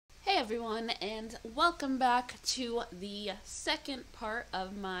everyone, and welcome back to the second part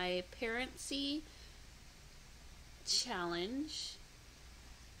of my Parentcy challenge.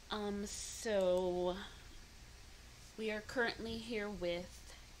 So we are currently here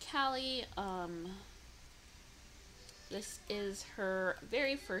with Callie. This is her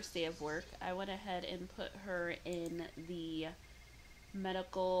very first day of work. I went ahead and put her in the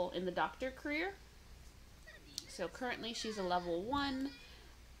doctor career. So currently she's a level 1.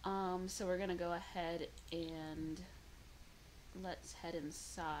 So we're gonna go ahead and let's head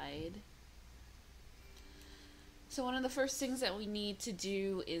inside. So one of the first things that we need to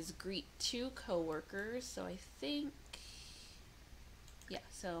do is greet 2 coworkers. So I think, yeah,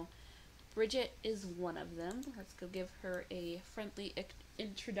 so Bridget is one of them. Let's go give her a friendly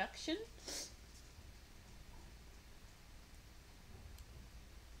introduction.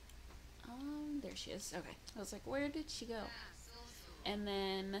 There she is. Okay. I was like, where did she go? And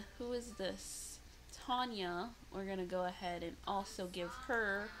then, who is this? Tanya. We're going to go ahead and also give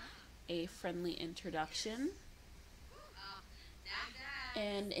her a friendly introduction.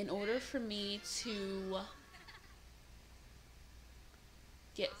 And in order for me to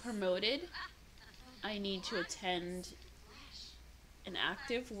get promoted, I need to attend an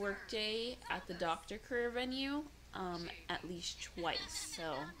active workday at the doctor career venue at least twice.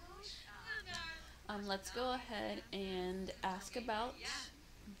 So let's go ahead and ask about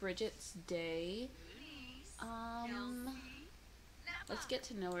Bridget's day. Let's get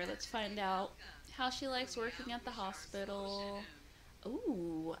to know her. Let's find out how she likes working at the hospital.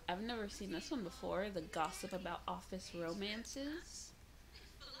 Ooh, I've never seen this one before. The gossip about office romances.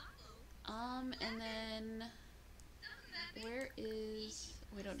 And then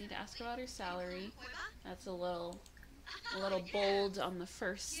we don't need to ask about her salary. That's a little bold on the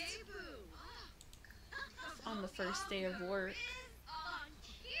first day of work.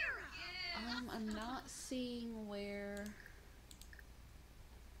 I'm not seeing where,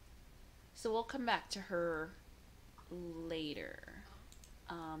 so we'll come back to her later.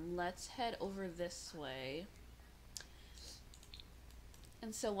 Let's head over this way.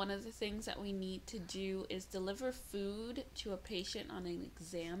 And so one of the things that we need to do is deliver food to a patient on an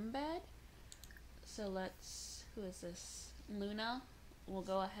exam bed. So who is this? Luna. We'll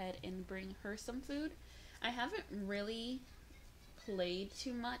go ahead and bring her some food. I haven't really played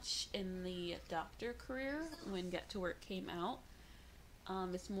too much in the doctor career when Get to Work came out.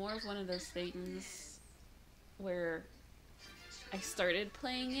 It's more of one of those things where I started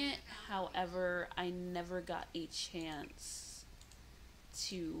playing it, however, I never got a chance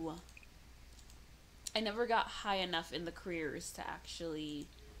to, I never got high enough in the careers to actually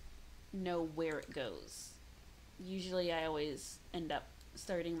know where it goes. Usually I always end up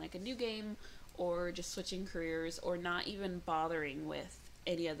starting like a new game or just switching careers or not even bothering with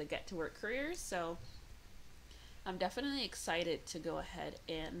any of the Get to Work careers. So I'm definitely excited to go ahead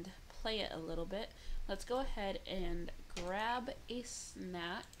and play it a little bit. Let's go ahead and grab a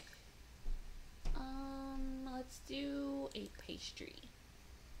snack. Let's do a pastry.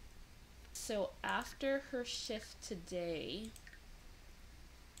 So after her shift today,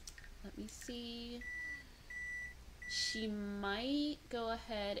 let me see, she might go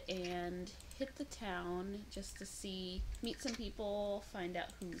ahead and hit the town just to meet some people, find out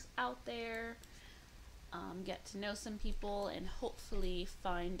who's out there, get to know some people, and hopefully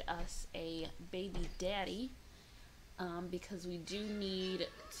find us a baby daddy, because we do need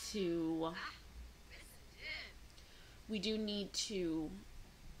to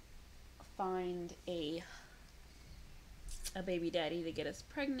find a baby daddy to get us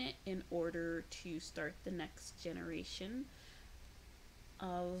pregnant in order to start the next generation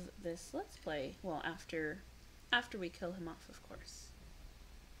of this Let's Play. Well, after we kill him off, of course.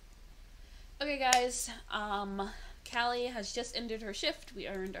 Okay, guys, Callie has just ended her shift. We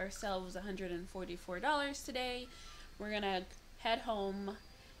earned ourselves $144 today. We're gonna head home,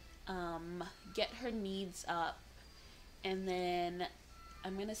 get her needs up, and then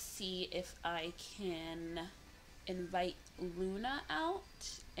I'm gonna see if I can invite Luna out,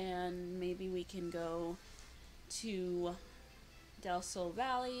 and maybe we can go to Del Sol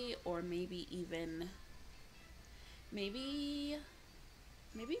Valley, or maybe even maybe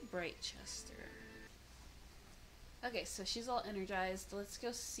Brightchester. Okay, so she's all energized. Let's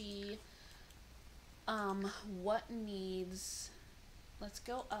go see what needs. Let's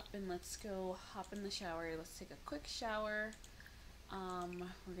go up and let's go hop in the shower. Let's take a quick shower.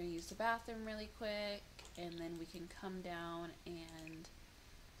 We're gonna use the bathroom really quick, and then we can come down, and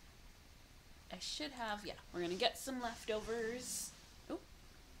I should have, yeah, we're gonna get some leftovers. Oh.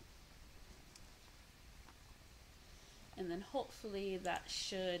 And then hopefully that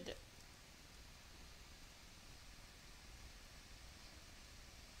should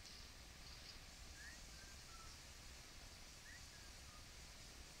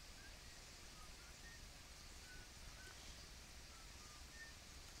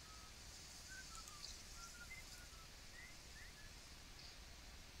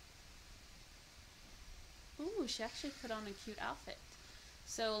she actually put on a cute outfit.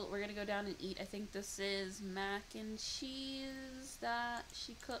 So we're gonna go down and eat. I think this is mac and cheese that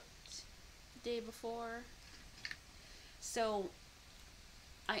she cooked the day before. So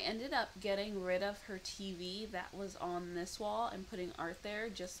I ended up getting rid of her TV that was on this wall and putting art there,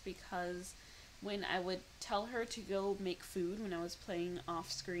 just because when I would tell her to go make food when I was playing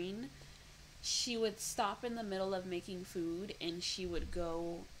off screen, she would stop in the middle of making food and she would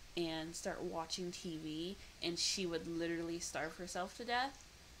go and start watching TV, and she would literally starve herself to death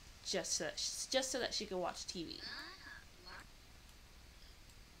just so that she could watch TV.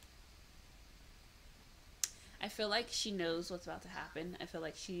 I feel like she knows what's about to happen. I feel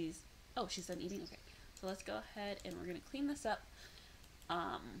like she's done eating. Okay, so let's go ahead and we're gonna clean this up.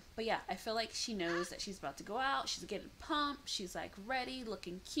 But yeah, I feel like she knows that she's about to go out. She's getting pumped. She's like ready,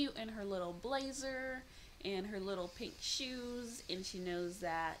 looking cute in her little blazer and her little pink shoes, and she knows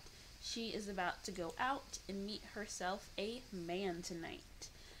that she is about to go out and meet herself a man tonight.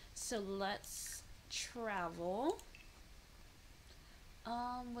 So let's travel.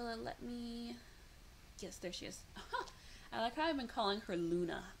 Will it let me? Yes, there she is. I like how I've been calling her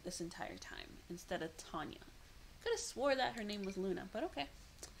Luna this entire time instead of Tanya. Could have swore that her name was Luna, but okay.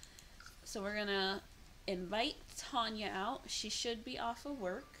 So we're gonna invite Tanya out. She should be off of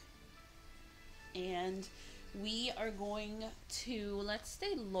work. And we are going to, let's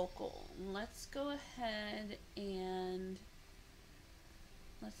stay local. Let's go ahead and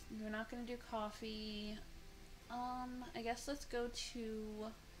we're not gonna do coffee. I guess let's go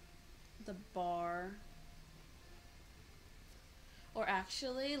to the bar. Or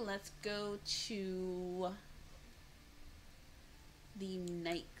actually, let's go to the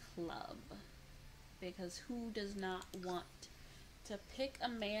nightclub. Because who does not want to pick a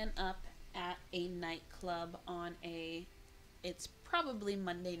man up at a nightclub on it's probably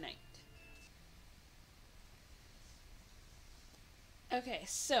Monday night. Okay,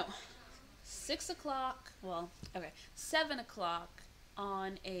 so 7 o'clock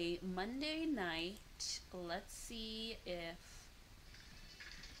on a Monday night. Let's see if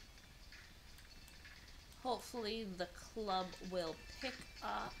hopefully the club will pick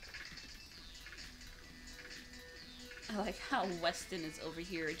up. I like how Weston is over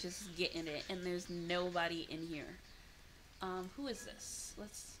here just getting it, and there's nobody in here. Who is this?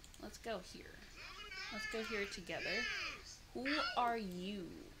 Let's go here. Let's go here together. Who are you?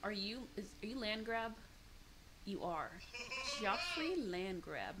 Are you Landgrab? You are. Joffrey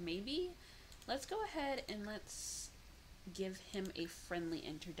Landgrab, maybe? Let's go ahead and let's give him a friendly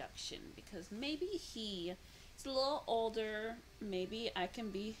introduction, because maybe he's a little older. Maybe I can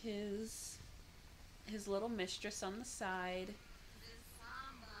be his little mistress on the side.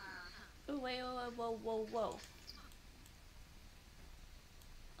 Oh, wait, whoa.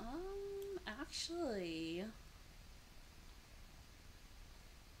 Actually,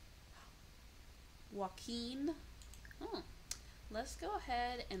 Joaquin. Oh, let's go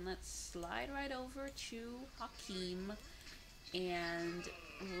ahead and let's slide right over to Hakeem, and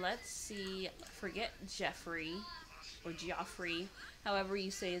let's see, forget Jeffrey, or Joffrey, however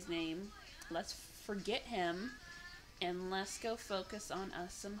you say his name. Let's forget him, and let's go focus on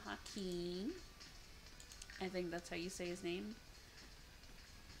us some Hakeem. I think that's how you say his name.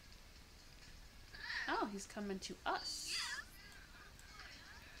 Oh, he's coming to us.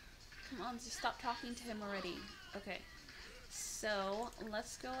 Come on, just stop talking to him already. Okay, so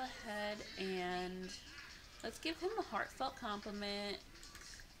let's go ahead and let's give him a heartfelt compliment.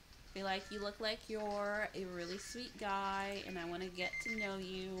 Be like, you look like you're a really sweet guy, and I want to get to know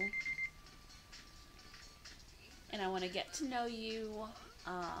you.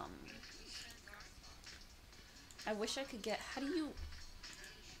 I wish I could get,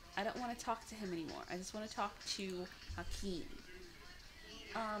 I don't want to talk to him anymore. I just want to talk to Hakeem.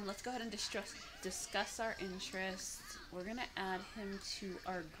 Let's go ahead and discuss our interests. We're gonna add him to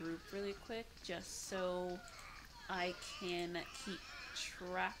our group really quick, just so I can keep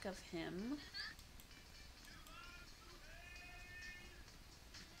track of him.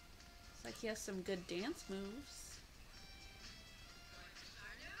 Looks like he has some good dance moves.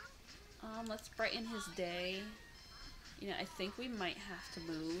 Let's brighten his day. You know, I think we might have to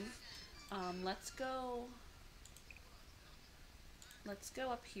move. Let's go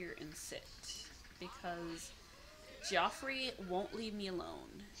up here and sit, because Joffrey won't leave me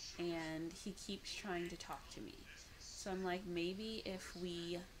alone, and he keeps trying to talk to me. So I'm like, maybe if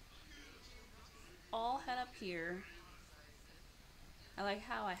we all head up here. I like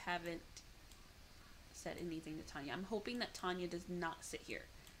how I haven't said anything to Tanya. I'm hoping that Tanya does not sit here.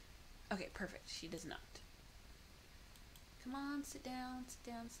 Okay, perfect. She does not. Come on, sit down, sit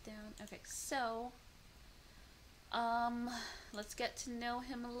down, sit down. Okay, so Um, let's get to know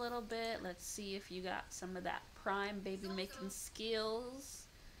him a little bit. Let's see if you got some of that prime baby making skills.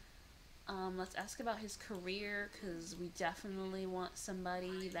 Let's ask about his career, because we definitely want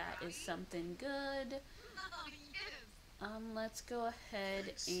somebody that is something good. Let's go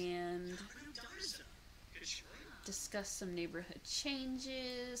ahead and discuss some neighborhood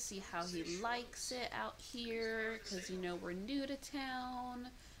changes, see how he likes it out here, because you know we're new to town.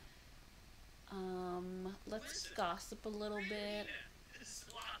 Let's gossip a little bit.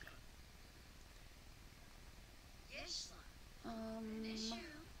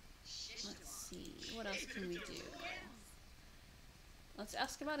 Let's see, what else can we do? Let's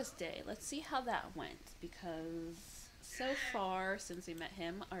ask about his day. Let's see how that went, because so far, since we met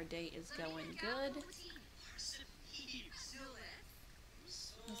him, our day is going good.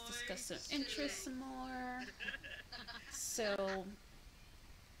 Let's discuss some interests some more. So,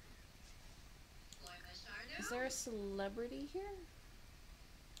 is there a celebrity here?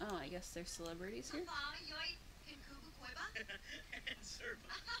 Oh, I guess there's celebrities here.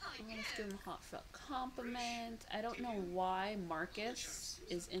 Let's give him a heartfelt compliment. I don't know why Marcus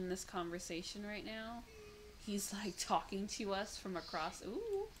is in this conversation right now. He's like talking to us from across.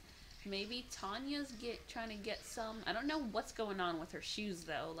 Ooh, maybe Tanya's trying to get some. I don't know what's going on with her shoes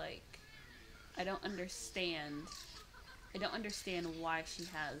though. Like, I don't understand. I don't understand why she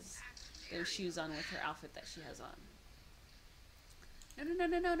has those shoes on with her outfit that she has on.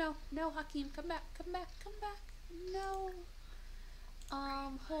 No, Hakeem, come back. No.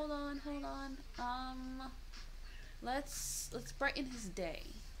 Hold on. Let's brighten his day.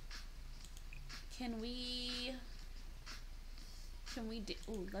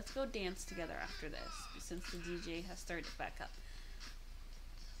 Ooh, let's go dance together after this, since the DJ has started back up.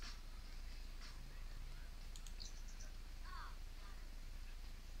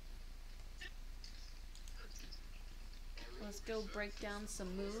 Let's go break down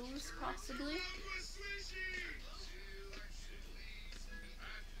some moves, possibly.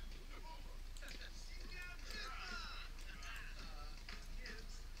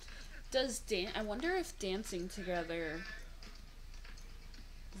 I wonder if dancing together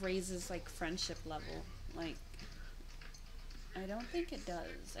raises like friendship level. Like, I don't think it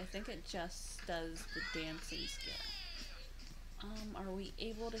does. I think it just does the dancing skill. Are we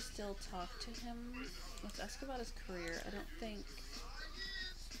able to still talk to him? Let's ask about his career. I don't think.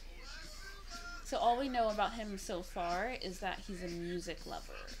 So all we know about him so far is that he's a music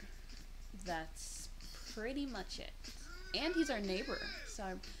lover. That's pretty much it. And he's our neighbor, so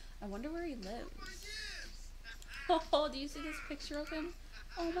I wonder where he lives. Oh, do you see this picture of him?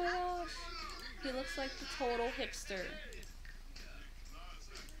 Oh my gosh. He looks like the total hipster.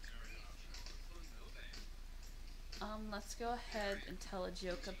 Let's go ahead and tell a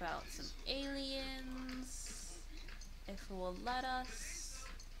joke about some aliens, if it will let us.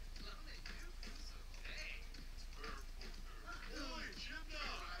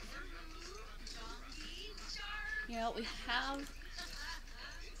 You know, we have...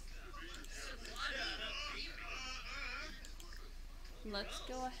 Let's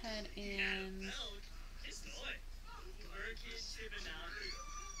go ahead and...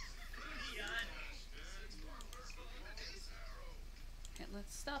 Okay,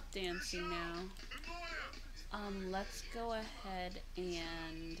 let's stop dancing now. Let's go ahead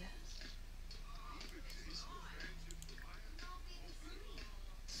and...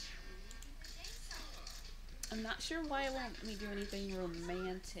 I'm not sure why it won't let me do anything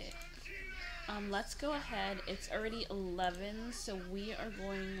romantic. Let's go ahead. It's already 11, so we are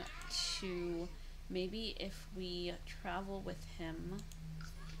going to... Maybe if we travel with him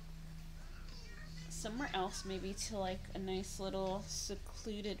somewhere else, maybe to like a nice little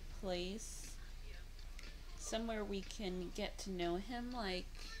secluded place, somewhere we can get to know him, like,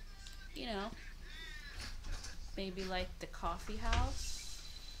 you know, maybe like the coffee house.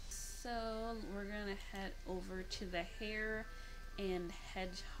 So we're gonna head over to the Hare and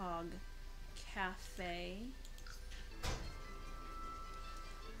Hedgehog Cafe.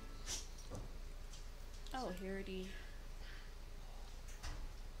 Oh, here it is.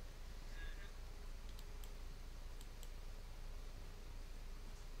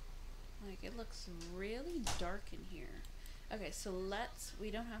 Like, it looks really dark in here. Okay, so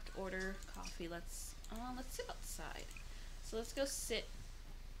we don't have to order coffee. Let's sit outside. So let's go sit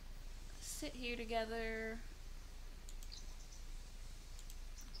here together.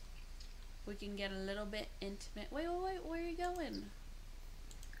 We can get a little bit intimate. Wait, where are you going?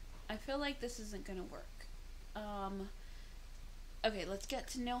 I feel like this isn't gonna work. Okay, let's get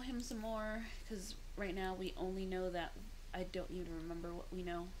to know him some more, because right now we only know that I don't even remember what we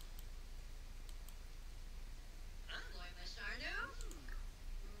know.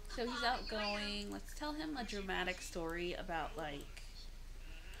 So he's outgoing. Let's tell him a dramatic story about, like,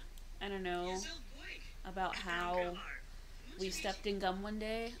 I don't know, about how we stepped in gum one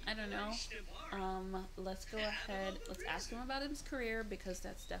day. I don't know. Let's go ahead. Let's ask him about his career because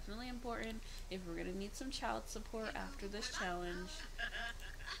that's definitely important if we're gonna need some child support after this challenge.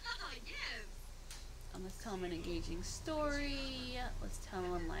 Let's tell him an engaging story. Let's tell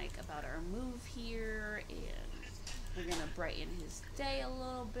him like about our move here, and we're gonna brighten his day a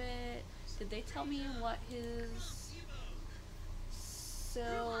little bit. Did they tell me what his?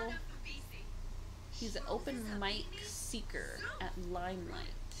 So he's an open mic seeker at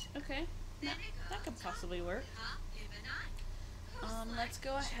Limelight. Okay, that could possibly work. Let's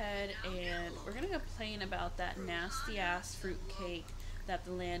go ahead and we're gonna complain about that nasty ass fruitcake that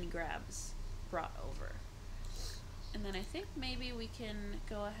the land grabs brought over. And then I think maybe we can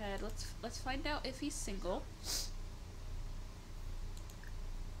go ahead, let's find out if he's single.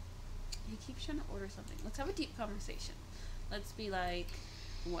 He keeps trying to order something. Let's have a deep conversation. Let's be like,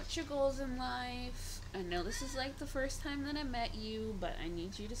 what's your goals in life? I know this is like the first time that I met you, but I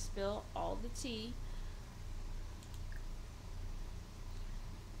need you to spill all the tea.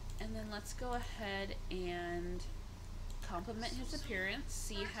 And then let's go ahead and compliment his appearance,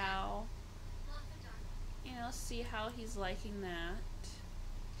 see how, you know, see how he's liking that.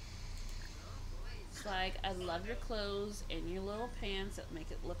 It's like, I love your clothes and your little pants that make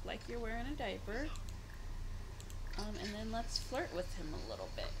it look like you're wearing a diaper. And then let's flirt with him a little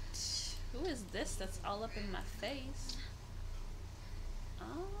bit. Who is this that's all up in my face?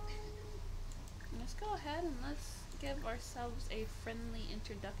 Let's go ahead and let's give ourselves a friendly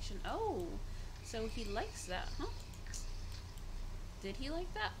introduction. Oh, so he likes that, huh? Did he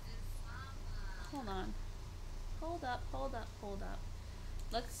like that? Hold on. Hold up.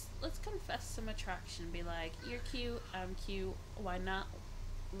 Let's confess some attraction. Be like, you're cute, I'm cute. Why not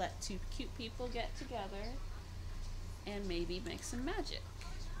let two cute people get together and maybe make some magic?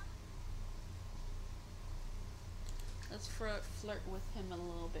 Let's flirt with him a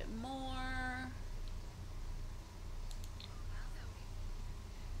little bit more.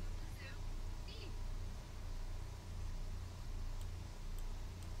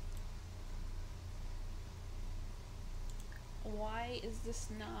 Why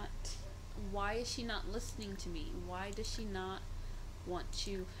is she not listening to me? Why does she not want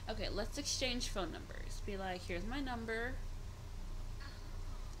to? Okay, let's exchange phone numbers. Be like, here's my number.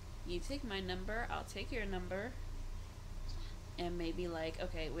 You take my number, I'll take your number. And maybe like,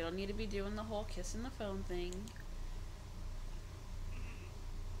 okay, we don't need to be doing the whole kissing the phone thing.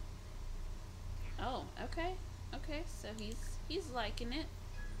 Oh, okay. Okay, so he's liking it.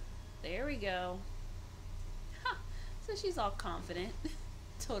 There we go. Ha! So she's all confident.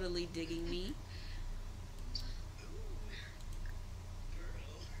 Totally digging me.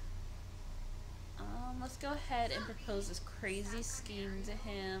 Let's go ahead and propose this crazy scheme to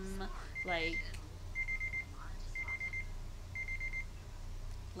him. Like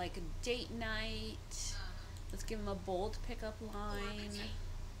a date night. Let's give him a bold pickup line.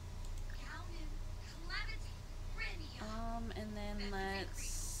 And then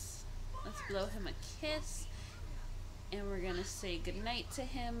let's blow him a kiss. And we're gonna say goodnight to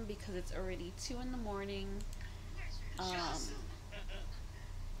him because it's already 2 in the morning.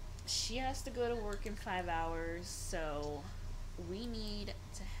 She has to go to work in 5 hours, so we need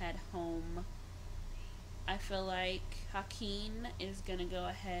to head home. I feel like Hakeem is gonna go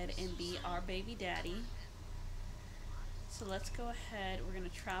ahead and be our baby daddy. So let's go ahead. We're gonna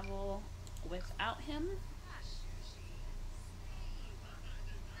travel without him.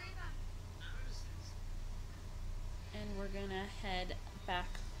 And we're gonna head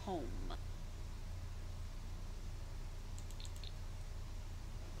back home.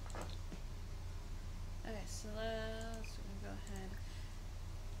 Okay, so we're gonna go ahead.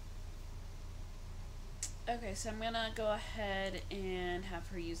 Okay, so I'm gonna go ahead and have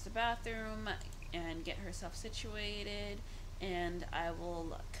her use the bathroom and get herself situated, and I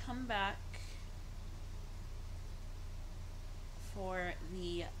will come back for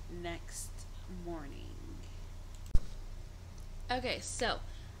the next morning. Okay, so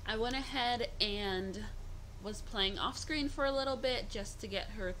I went ahead and was playing off screen for a little bit just to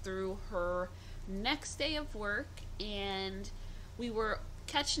get her through her next day of work, and we were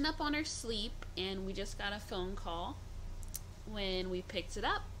catching up on her sleep, and we just got a phone call. When we picked it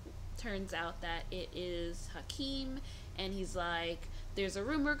up, turns out that it is Hakeem, and he's like, there's a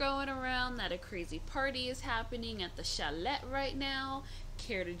rumor going around that a crazy party is happening at the chalet right now.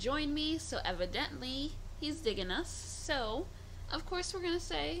 Care to join me? So evidently he's digging us, so of course we're gonna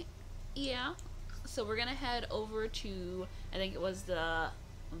say yeah. So we're gonna head over to, I think it was the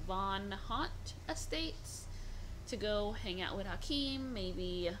Von Haunt Estates to go hang out with Hakeem,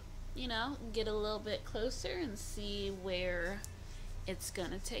 maybe, you know, get a little bit closer and see where it's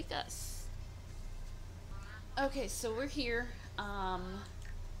gonna take us. Okay, so we're here.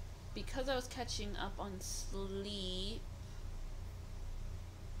 Because I was catching up on sleep,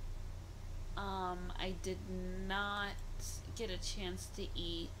 I did not get a chance to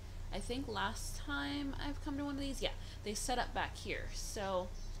eat. I think last time I've come to one of these, yeah, they set up back here. So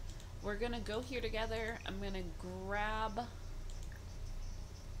we're gonna go here together. I'm gonna grab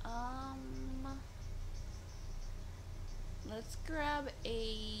let's grab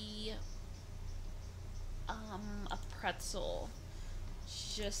a pretzel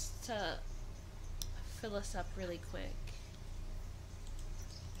just to fill us up really quick.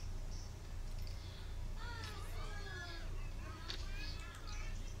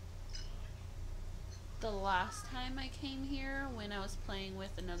 The last time I came here, when I was playing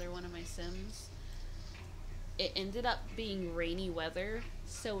with another one of my Sims, it ended up being rainy weather,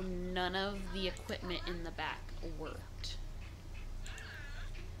 so none of the equipment in the back worked.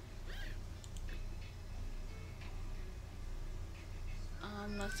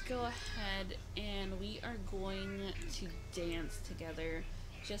 Let's go ahead and we are going to dance together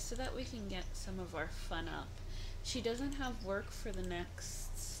just so that we can get some of our fun up. She doesn't have work for the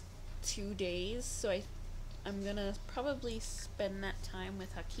next 2 days, so I'm gonna probably spend that time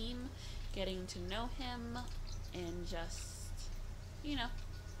with Hakeem, getting to know him, and just, you know,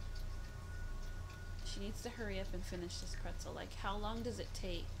 she needs to hurry up and finish this pretzel. Like, how long does it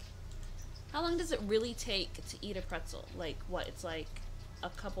take? How long does it really take to eat a pretzel? Like, what, it's like a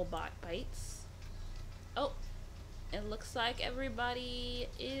couple bites? Oh, it looks like everybody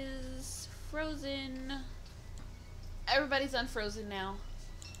is frozen. Everybody's unfrozen now.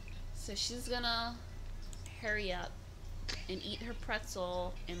 So she's gonna hurry up and eat her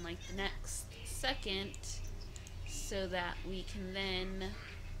pretzel in like the next second so that we can then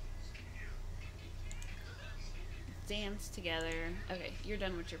dance together. Okay, you're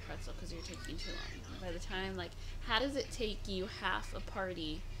done with your pretzel because you're taking too long. By the time, like, how does it take you half a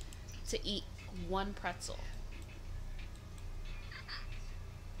party to eat one pretzel?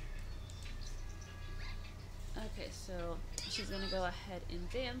 Okay, so she's gonna go ahead and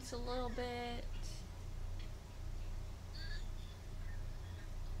dance a little bit.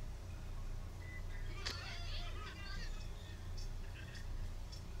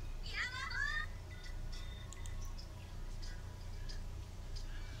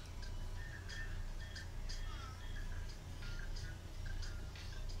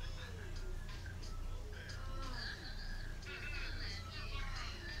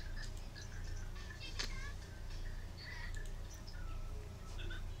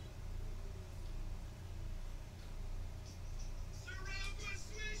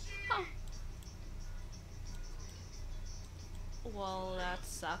 Well, that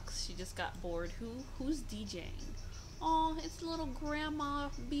sucks. She just got bored. Who's DJing? Oh, it's little grandma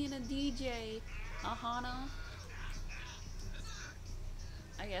being a DJ. Ahana.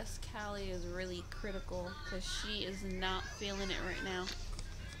 I guess Callie is really critical because she is not feeling it right now.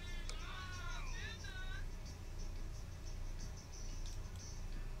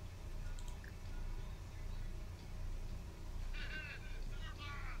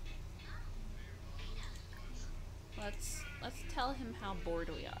 Let's tell him how bored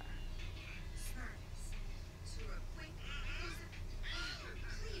we are.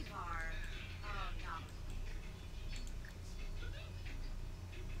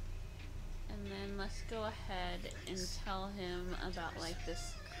 And then let's go ahead and tell him about like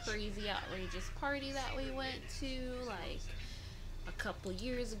this crazy outrageous party that we went to like a couple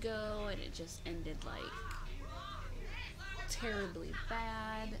years ago, and it just ended like terribly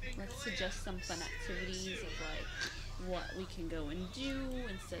bad. Let's suggest some fun activities of like what we can go and do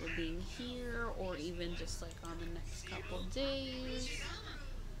instead of being here, or even just like on the next couple days.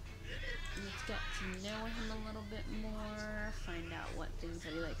 Let's get to know him a little bit more, find out what things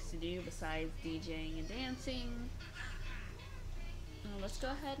that he likes to do besides DJing and dancing. Let's go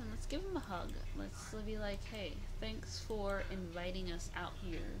ahead and let's give him a hug. Let's be like, hey, thanks for inviting us out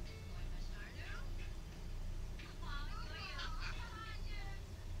here.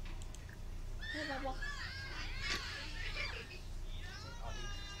 Hey, Bubble.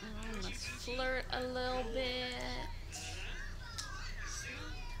 Let's flirt a little bit.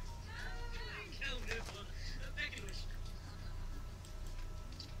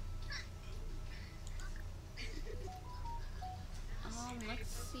 Let's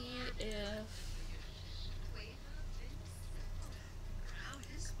see if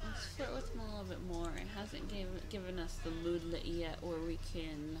Let's flirt with him a little bit more. It hasn't given us the moodlet yet where we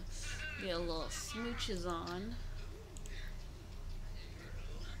can get a little smooches on.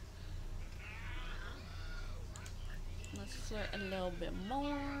 Let's flirt a little bit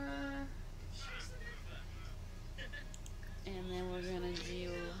more. And then we're gonna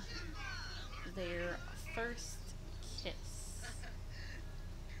do their first kiss.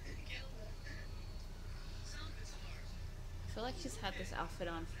 I feel like she's had this outfit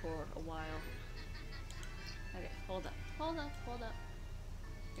on for a while. Okay, hold up, hold up, hold up.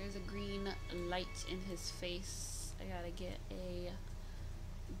 There's a green light in his face. I gotta get a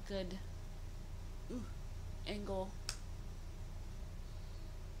good angle.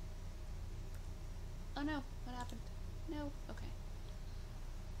 Oh no, what happened? No, okay.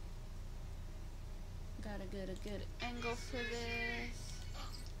 Gotta get a good angle for this.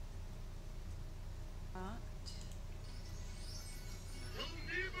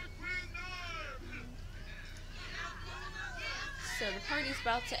 So the party's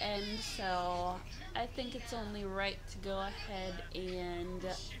about to end, so I think it's only right to go ahead and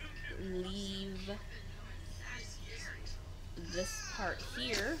leave this part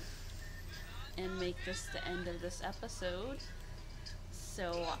here and make this the end of this episode.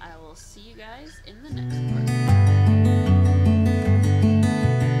 So I will see you guys in the next part.